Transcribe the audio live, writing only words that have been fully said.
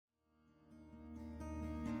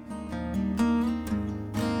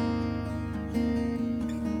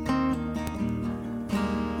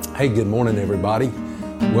Hey, good morning, everybody.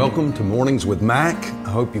 Welcome to Mornings with Mac.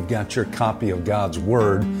 I hope you've got your copy of God's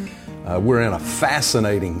Word. We're in a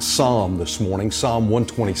fascinating psalm this morning, Psalm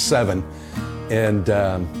 127, and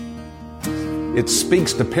it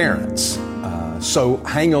speaks to parents. So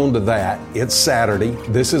hang on to that. It's Saturday.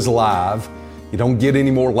 This is live. You don't get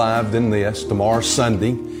any more live than this. Tomorrow's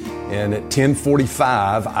Sunday. And at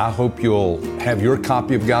 10:45, I hope you'll have your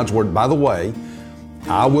copy of God's Word. By the way,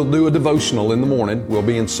 I will do a devotional in the morning. We'll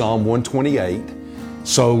be in Psalm 128.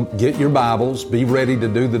 So get your Bibles. Be ready to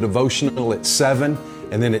do the devotional at 7.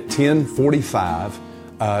 And then at 10:45,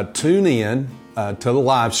 tune in to the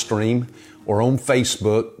live stream or on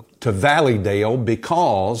Facebook to Valleydale,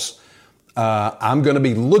 because I'm going to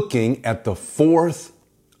be looking at the fourth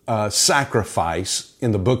sacrifice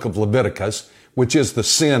in the book of Leviticus, which is the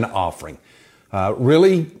sin offering.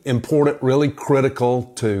 Really important, really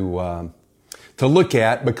critical to look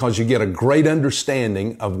at, because you get a great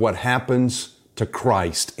understanding of what happens to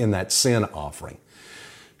Christ in that sin offering.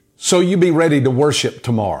 So you be ready to worship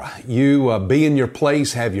tomorrow. You be in your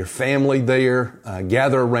place, have your family there,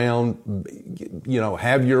 gather around,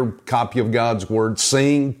 have your copy of God's Word,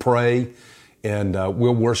 sing, pray, and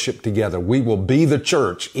we'll worship together. We will be the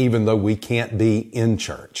church, even though we can't be in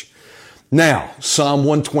church. Now, Psalm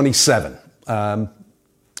 127.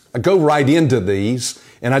 I go right into these,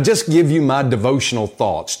 and I just give you my devotional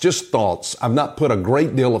thoughts, just thoughts. I've not put a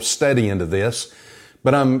great deal of study into this,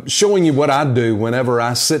 but I'm showing you what I do whenever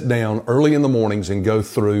I sit down early in the mornings and go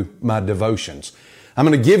through my devotions. I'm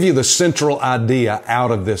going to give you the central idea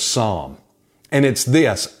out of this psalm, and it's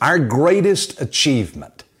this: our greatest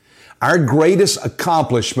achievement, our greatest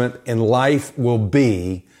accomplishment in life will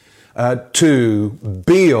be to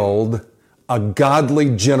build a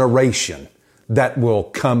godly generation that will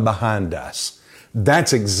come behind us.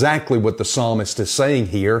 That's exactly what the psalmist is saying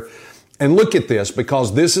here. And look at this,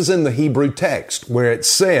 because this is in the Hebrew text where it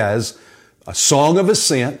says a song of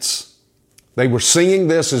ascents. They were singing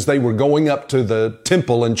this as they were going up to the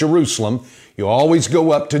temple in Jerusalem. You always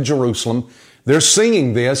go up to Jerusalem. They're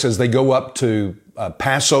singing this as they go up to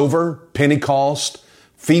Passover, Pentecost,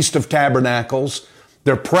 Feast of Tabernacles.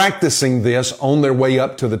 They're practicing this on their way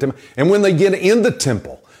up to the temple. And when they get in the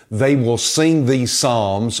temple, they will sing these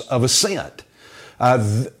psalms of ascent.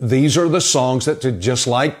 These are the songs that, just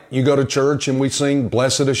like you go to church and we sing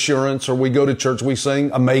Blessed Assurance, or we go to church, we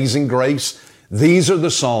sing Amazing Grace. These are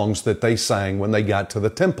the songs that they sang when they got to the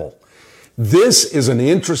temple. This is an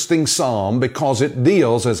interesting psalm because it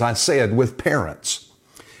deals, as I said, with parents.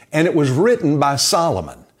 And it was written by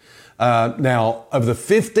Solomon. Now, of the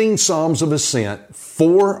 15 Psalms of Ascent,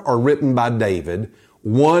 4 are written by David.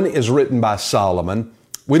 1 is written by Solomon.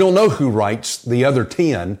 We don't know who writes the other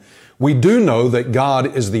 10. We do know that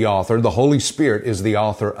God is the author. The Holy Spirit is the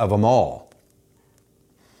author of them all.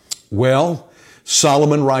 Well,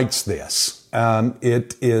 Solomon writes this.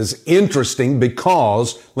 It is interesting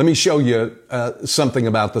because, let me show you something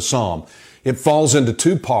about the psalm. It falls into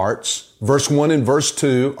 2 parts. Verse 1 and verse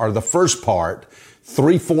 2 are the first part.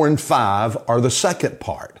 3, 4, and 5 are the second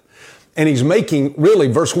part. And he's making, really,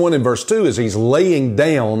 verse 1 and verse 2 is he's laying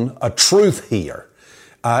down a truth here.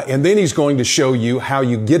 And then he's going to show you how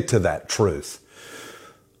you get to that truth.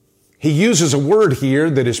 He uses a word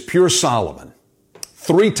here that is pure Solomon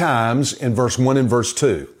 3 times in verse 1 and verse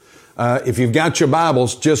 2. If you've got your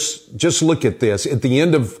Bibles, just look at this. At the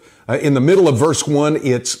end of, in the middle of verse 1,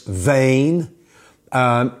 it's vain.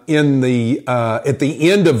 At the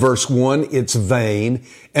end of verse 1, it's vain.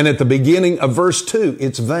 And at the beginning of verse 2,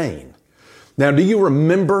 it's vain. Now, do you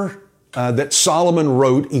remember that Solomon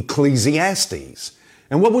wrote Ecclesiastes?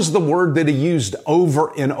 And what was the word that he used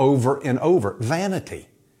over and over and over? Vanity.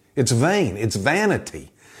 It's vain. It's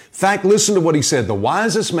vanity. In fact, listen to what he said. The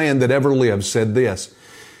wisest man that ever lived said this.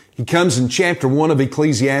 He comes in chapter 1 of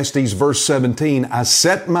Ecclesiastes, verse 17. I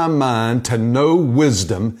set my mind to know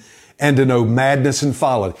wisdom and to know madness and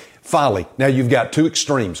folly. Now you've got 2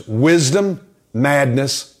 extremes. Wisdom,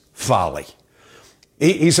 madness, folly.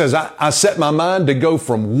 He says, I set my mind to go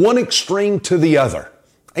from one extreme to the other.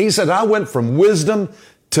 He said, I went from wisdom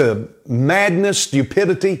to madness,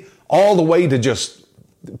 stupidity, all the way to just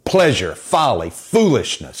pleasure, folly,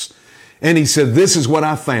 foolishness. And he said, this is what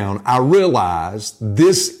I found. I realized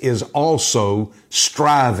this is also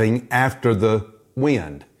striving after the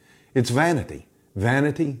wind. It's vanity.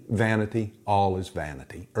 Vanity, vanity, all is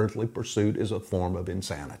vanity. Earthly pursuit is a form of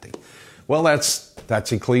insanity. Well, that's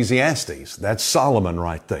Ecclesiastes. That's Solomon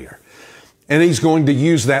right there. And he's going to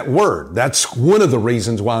use that word. That's one of the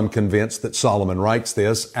reasons why I'm convinced that Solomon writes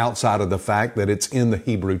this, outside of the fact that it's in the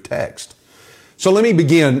Hebrew text. So let me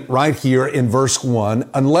begin right here in verse 1.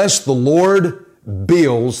 Unless the Lord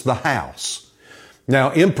builds the house.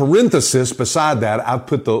 Now, in parenthesis beside that, I've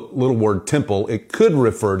put the little word temple. It could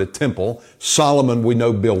refer to temple. Solomon, we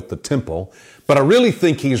know, built the temple. But I really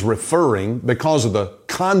think he's referring, because of the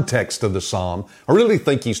context of the psalm, I really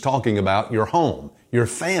think he's talking about your home, your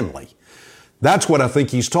family. That's what I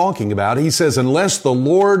think he's talking about. He says, unless the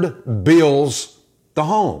Lord builds the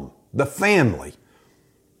home, the family,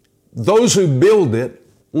 those who build it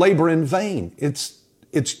labor in vain. It's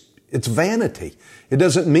vanity. It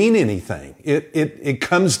doesn't mean anything. It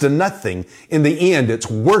comes to nothing. In the end, it's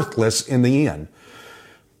worthless in the end.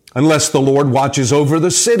 Unless the Lord watches over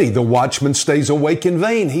the city, the watchman stays awake in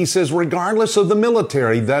vain. He says, regardless of the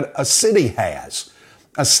military that a city has,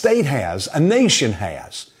 a state has, a nation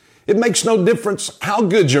has, it makes no difference how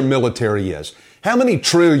good your military is, how many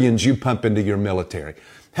trillions you pump into your military,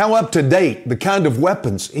 how up to date the kind of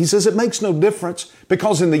weapons. He says it makes no difference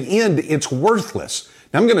because in the end, it's worthless.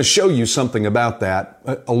 Now, I'm going to show you something about that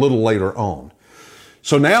a little later on.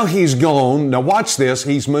 So now he's gone. Now watch this.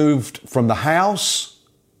 He's moved from the house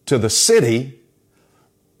to the city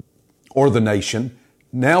or the nation.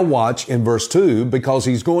 Now watch in verse 2, because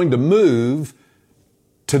he's going to move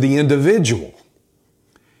to the individual.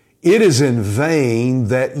 It is in vain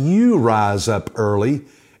that you rise up early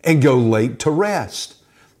and go late to rest.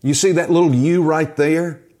 You see that little you right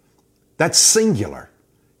there? That's singular.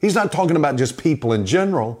 He's not talking about just people in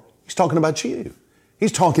general. He's talking about you.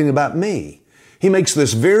 He's talking about me. He makes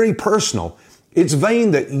this very personal. It's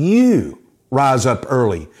vain that you rise up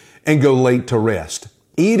early and go late to rest,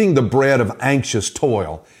 eating the bread of anxious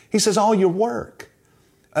toil. He says, all your work.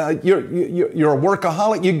 You're a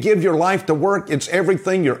workaholic. You give your life to work. It's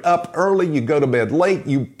everything. You're up early. You go to bed late.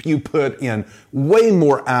 You put in way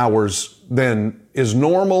more hours than is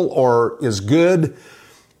normal or is good.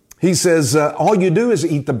 He says, all you do is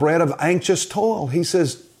eat the bread of anxious toil. He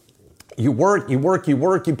says, you work,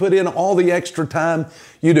 you put in all the extra time,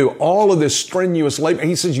 you do all of this strenuous labor.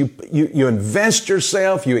 He says, you invest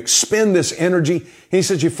yourself, you expend this energy. He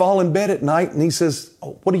says, you fall in bed at night, and he says,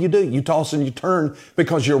 oh, what do? You toss and you turn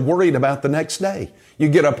because you're worried about the next day. You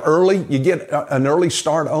get up early, you get an early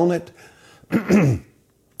start on it.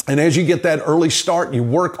 And as you get that early start, you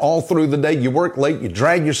work all through the day, you work late, you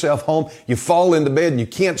drag yourself home, you fall into bed and you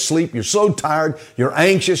can't sleep, you're so tired, you're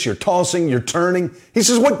anxious, you're tossing, you're turning. He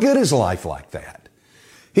says, what good is life like that?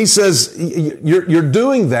 He says, you're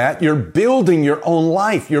doing that, you're building your own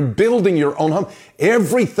life, you're building your own home.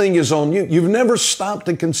 Everything is on you. You've never stopped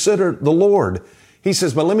to consider the Lord. He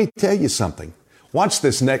says, but let me tell you something. Watch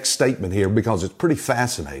this next statement here because it's pretty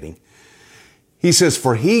fascinating. He says,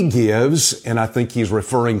 for he gives, and I think he's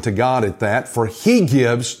referring to God at that, for he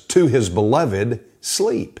gives to his beloved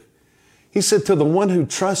sleep. He said to the one who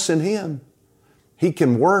trusts in him, he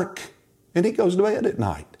can work and he goes to bed at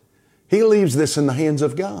night. He leaves this in the hands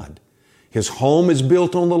of God. His home is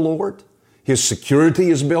built on the Lord. His security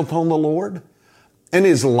is built on the Lord. And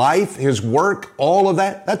his life, his work, all of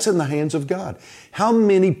that, that's in the hands of God. How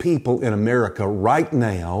many people in America right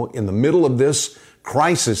now, in the middle of this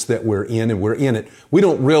crisis that we're in, and we're in it, we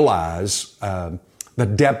don't realize the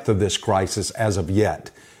depth of this crisis as of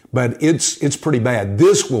yet. But it's pretty bad.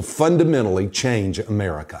 This will fundamentally change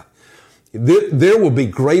America. There will be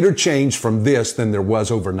greater change from this than there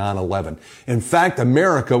was over 9/11. In fact,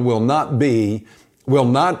 America will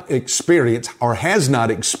not experience or has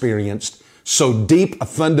not experienced so deep a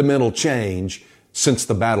fundamental change since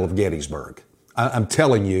the Battle of Gettysburg. I'm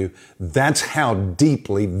telling you, that's how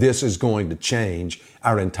deeply this is going to change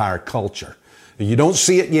our entire culture. You don't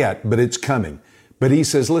see it yet, but it's coming. But he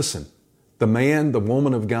says, listen, the man, the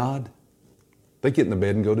woman of God, they get in the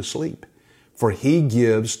bed and go to sleep. For he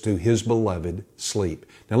gives to his beloved sleep.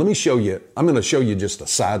 Now let me show you, I'm going to show you just a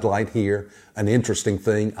sidelight here, an interesting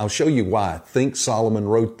thing. I'll show you why I think Solomon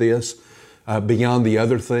wrote this beyond the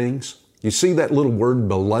other things. You see that little word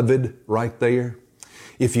beloved right there?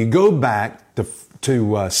 If you go back to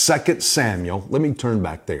 2 Samuel, let me turn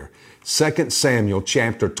back there. 2 Samuel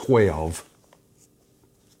chapter 12.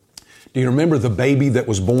 Do you remember the baby that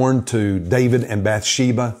was born to David and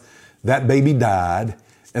Bathsheba? That baby died.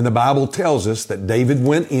 And the Bible tells us that David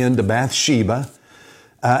went in to Bathsheba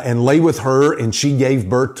and lay with her, and she gave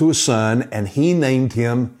birth to a son, and he named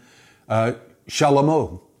him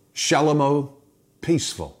Shalomo. Shalomo,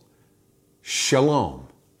 peaceful. Shalom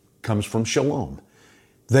comes from shalom.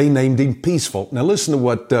 They named him peaceful. Now listen to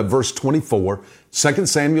what verse 24, 2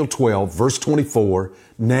 Samuel 12, verse 24.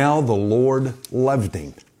 Now the Lord loved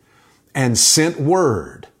him and sent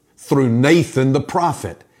word through Nathan the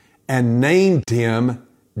prophet and named him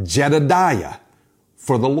Jedediah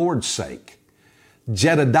for the Lord's sake.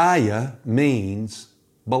 Jedediah means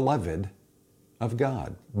beloved of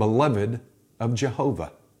God, beloved of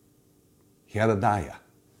Jehovah. Jedediah,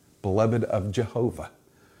 beloved of Jehovah.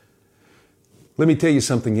 Let me tell you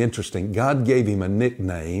something interesting. God gave him a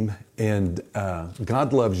nickname, and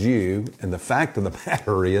God loves you. And the fact of the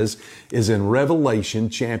matter is in Revelation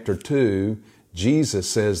chapter 2, Jesus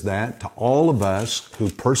says that to all of us who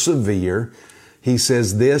persevere. He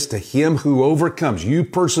says this, to him who overcomes. You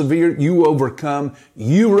persevere, you overcome,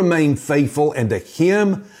 you remain faithful, and to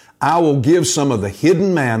him I will give some of the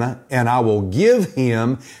hidden manna, and I will give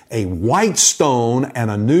him a white stone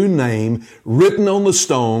and a new name written on the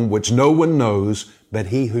stone, which no one knows but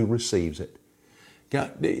he who receives it.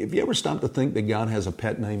 God, have you ever stopped to think that God has a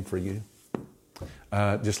pet name for you?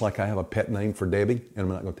 Just like I have a pet name for Debbie, and I'm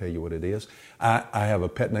not going to tell you what it is. I have a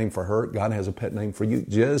pet name for her. God has a pet name for you,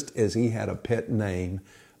 just as he had a pet name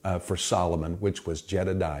for Solomon, which was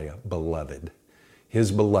Jedediah, beloved.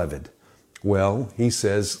 His beloved. Well, he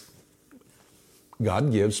says,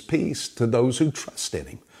 God gives peace to those who trust in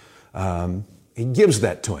him. He gives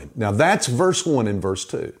that to him. Now, that's verse 1 and verse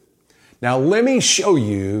 2. Now, let me show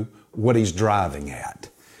you what he's driving at.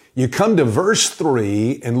 You come to verse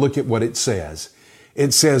 3 and look at what it says.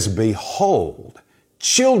 It says, behold,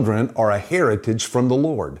 children are a heritage from the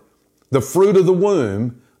Lord, the fruit of the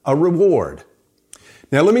womb, a reward.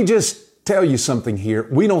 Now, let me just tell you something here.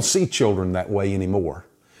 We don't see children that way anymore.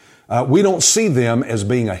 We don't see them as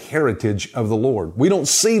being a heritage of the Lord. We don't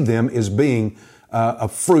see them as being a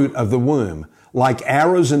fruit of the womb. Like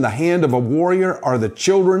arrows in the hand of a warrior are the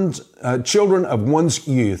children of one's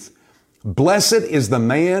youth. Blessed is the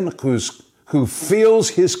man who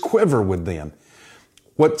fills his quiver with them.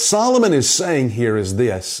 What Solomon is saying here is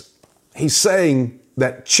this. He's saying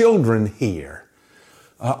that children here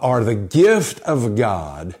are the gift of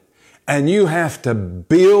God, and you have to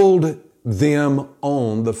build them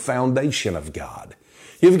on the foundation of God.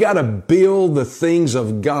 You've got to build the things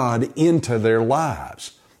of God into their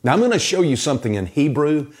lives. Now, I'm going to show you something in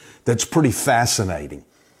Hebrew that's pretty fascinating.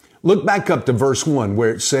 Look back up to verse 1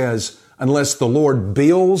 where it says, unless the Lord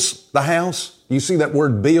builds the house. You see that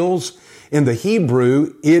word builds? In the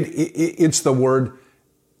Hebrew, it's the word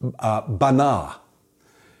banah.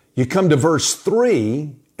 You come to verse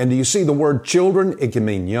 3, and do you see the word children? It can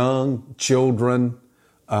mean young, children,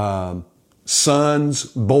 sons,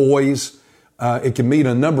 boys. It can mean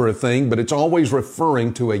a number of things, but it's always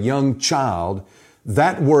referring to a young child.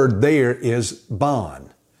 That word there is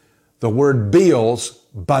ban. The word builds,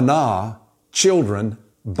 banah, children,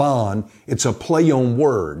 ban. It's a play on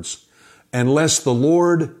words. Unless the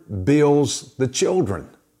Lord builds the children.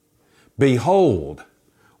 Behold,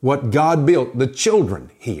 what God built, the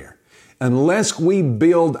children here. Unless we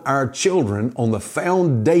build our children on the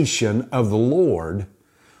foundation of the Lord,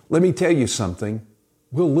 let me tell you something,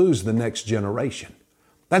 we'll lose the next generation.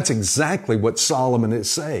 That's exactly what Solomon is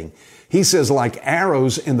saying. He says, like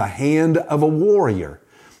arrows in the hand of a warrior.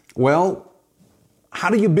 Well, how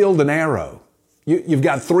do you build an arrow? You've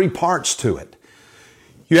got 3 parts to it.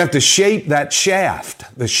 You have to shape that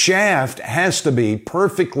shaft. The shaft has to be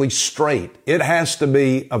perfectly straight. It has to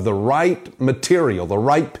be of the right material, the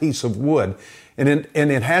right piece of wood, and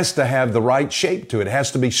it has to have the right shape to it. It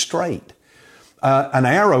has to be straight. An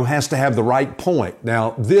arrow has to have the right point.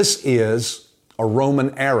 Now, this is a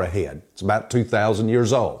Roman arrowhead. It's about 2,000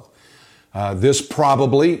 years old. This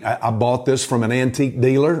probably, I bought this from an antique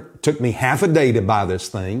dealer. It took me half a day to buy this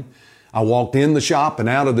thing. I walked in the shop and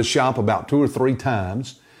out of the shop about 2 or 3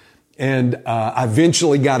 times. And I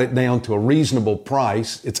eventually got it down to a reasonable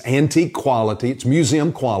price. It's antique quality. It's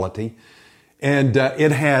museum quality. And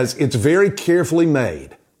it's very carefully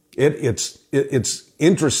made. It's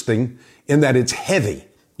interesting in that it's heavy.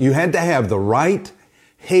 You had to have the right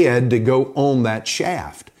head to go on that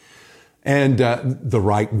shaft. And the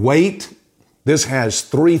right weight. This has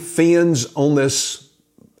 3 fins on this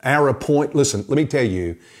arrow point. Listen, let me tell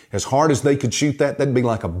you, as hard as they could shoot that'd be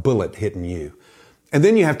like a bullet hitting you. And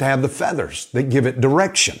then you have to have the feathers that give it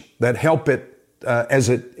direction, that help it as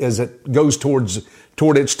it goes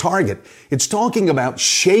toward its target. It's talking about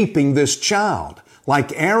shaping this child.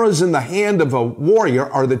 Like arrows in the hand of a warrior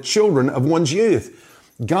are the children of one's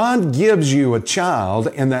youth. God gives you a child,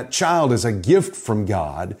 and that child is a gift from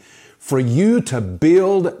God for you to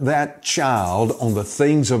build that child on the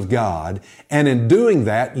things of God. And in doing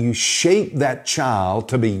that, you shape that child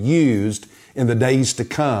to be used in the days to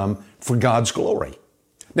come for God's glory.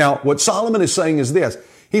 Now, what Solomon is saying is this.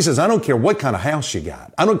 He says, I don't care what kind of house you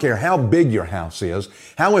got. I don't care how big your house is,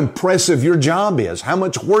 how impressive your job is, how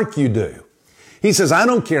much work you do. He says, I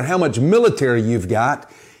don't care how much military you've got.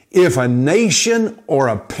 If a nation or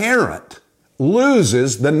a parent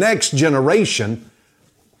loses the next generation,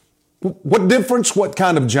 What difference what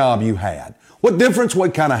kind of job you had? What difference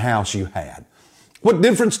what kind of house you had? What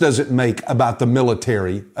difference does it make about the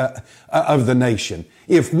military of the nation?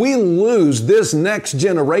 If we lose this next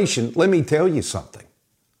generation, let me tell you something.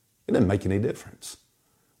 It doesn't make any difference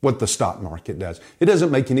what the stock market does. It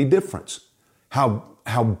doesn't make any difference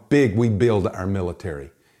how big we build our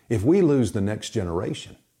military. If we lose the next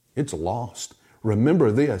generation, it's lost.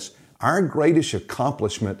 Remember this, our greatest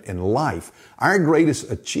accomplishment in life, our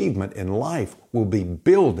greatest achievement in life will be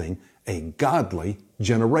building a godly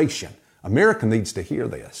generation. America needs to hear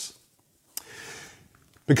this.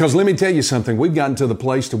 Because let me tell you something, we've gotten to the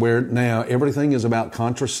place to where now everything is about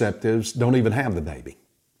contraceptives, don't even have the baby.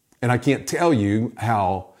 And I can't tell you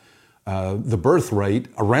how the birth rate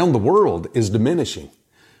around the world is diminishing.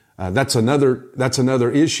 That's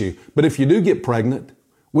another issue. But if you do get pregnant,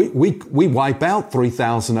 we wipe out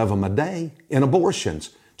 3,000 of them a day in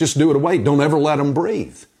abortions. Just do it away. Don't ever let them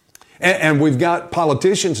breathe. And we've got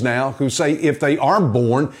politicians now who say if they are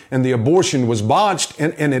born and the abortion was botched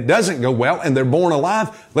and it doesn't go well and they're born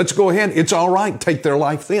alive, let's go ahead. It's all right. Take their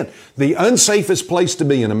life then. The unsafest place to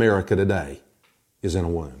be in America today is in a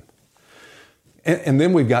womb. And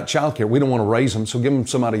then we've got childcare. We don't want to raise them, so give them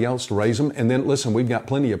somebody else to raise them. And then, listen, we've got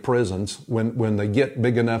plenty of prisons. When they get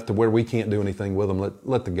big enough to where we can't do anything with them,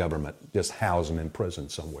 let the government just house them in prison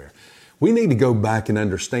somewhere. We need to go back and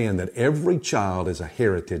understand that every child is a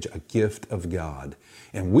heritage, a gift of God.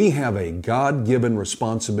 And we have a God-given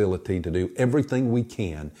responsibility to do everything we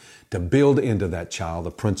can to build into that child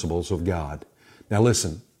the principles of God. Now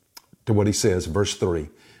listen to what he says, verse 3.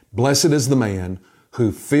 Blessed is the man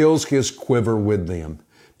who fills his quiver with them.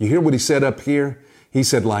 You hear what he said up here? He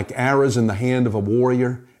said, like arrows in the hand of a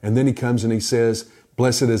warrior. And then he comes and he says,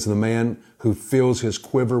 blessed is the man who fills his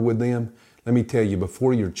quiver with them. Let me tell you,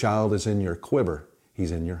 before your child is in your quiver,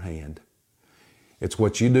 he's in your hand. It's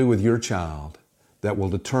what you do with your child that will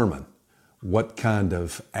determine what kind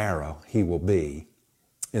of arrow he will be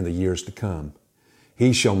in the years to come.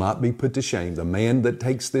 He shall not be put to shame. The man that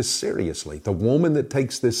takes this seriously, the woman that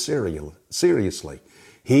takes this seriously,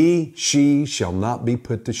 she shall not be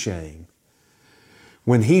put to shame.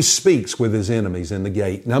 When he speaks with his enemies in the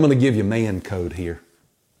gate, and I'm going to give you man code here.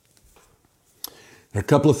 There are a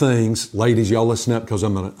couple of things, ladies, y'all listen up because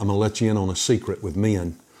I'm going to let you in on a secret with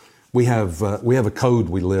men. We have a code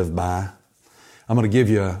we live by. Let me give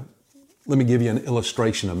you an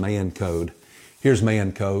illustration of man code. Here's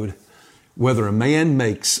man code. Whether a man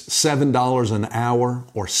makes $7 an hour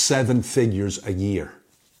or 7 figures a year,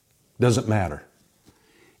 doesn't matter.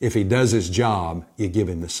 If he does his job, you give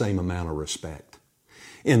him the same amount of respect.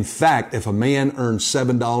 In fact, if a man earns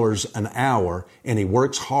 $7 an hour and he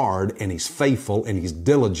works hard and he's faithful and he's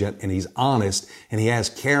diligent and he's honest and he has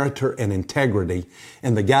character and integrity,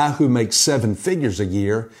 and the guy who makes 7 figures a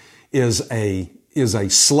year is a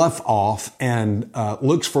slough off and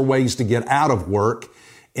looks for ways to get out of work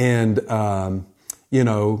and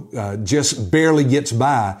just barely gets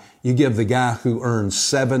by, you give the guy who earns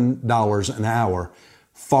 $7 an hour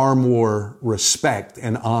far more respect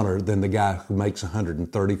and honor than the guy who makes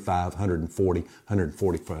 $135,000, $140,000,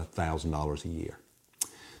 $145,000 a year.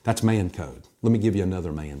 That's man code. Let me give you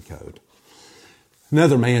another man code.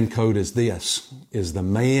 Another man code is this, is the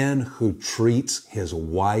man who treats his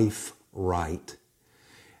wife right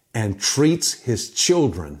and treats his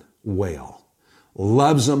children well.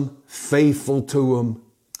 Loves them, faithful to them,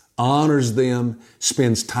 honors them,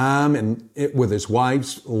 spends time with his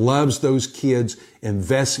wives, loves those kids,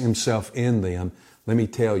 invests himself in them. Let me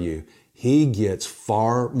tell you, he gets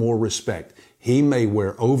far more respect. He may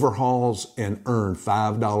wear overalls and earn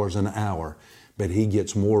 $5 an hour, but he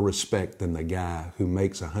gets more respect than the guy who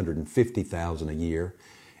makes $150,000 a year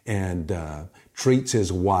and treats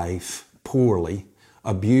his wife poorly,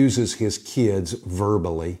 abuses his kids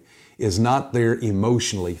verbally, is not there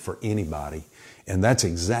emotionally for anybody. And that's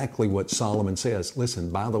exactly what Solomon says. Listen,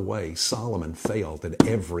 by the way, Solomon failed at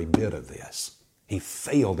every bit of this. He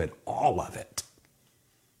failed at all of it.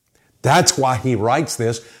 That's why he writes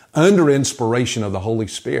this under inspiration of the Holy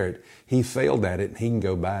Spirit. He failed at it, and he can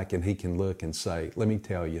go back and he can look and say, let me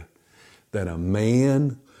tell you, that a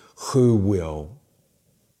man who will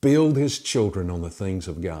build his children on the things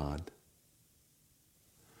of God,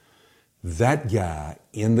 that guy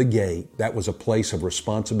in the gate, that was a place of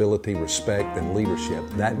responsibility, respect, and leadership.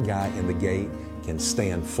 That guy in the gate can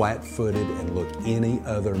stand flat-footed and look any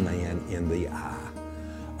other man in the eye.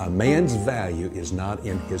 A man's value is not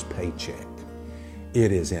in his paycheck.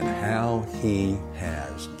 It is in how he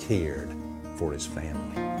has cared for his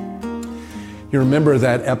family. You remember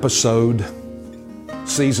that episode,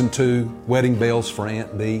 Season 2, Wedding Bells for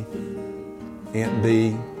Aunt Bee? Aunt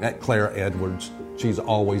B, that Clara Edwards, she's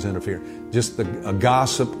always interfering. Just a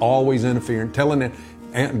gossip, always interfering, telling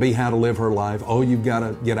Aunt B how to live her life. Oh, you've got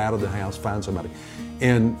to get out of the house, find somebody.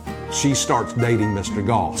 And she starts dating Mr.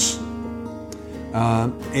 Goss.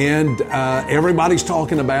 Everybody's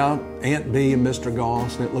talking about Aunt B and Mr.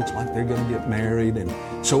 Goss, and it looks like they're going to get married. And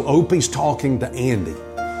so Opie's talking to Andy.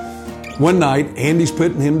 One night, Andy's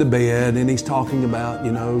putting him to bed, and he's talking about,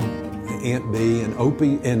 Aunt B and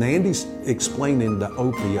Opie, and Andy's explaining to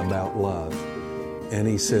Opie about love. And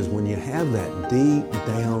he says, when you have that deep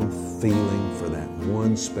down feeling for that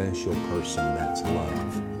one special person, that's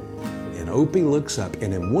love. And Opie looks up,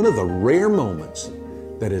 and in one of the rare moments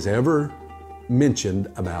that is ever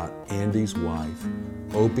mentioned about Andy's wife,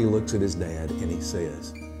 Opie looks at his dad and he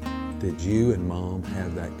says, did you and Mom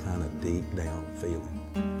have that kind of deep down feeling?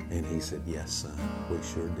 And he said, yes, son, we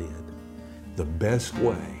sure did. The best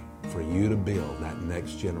way for you to build that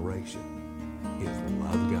next generation is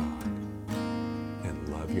love God and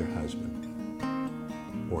love your husband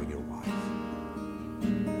or your wife.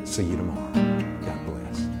 See you tomorrow.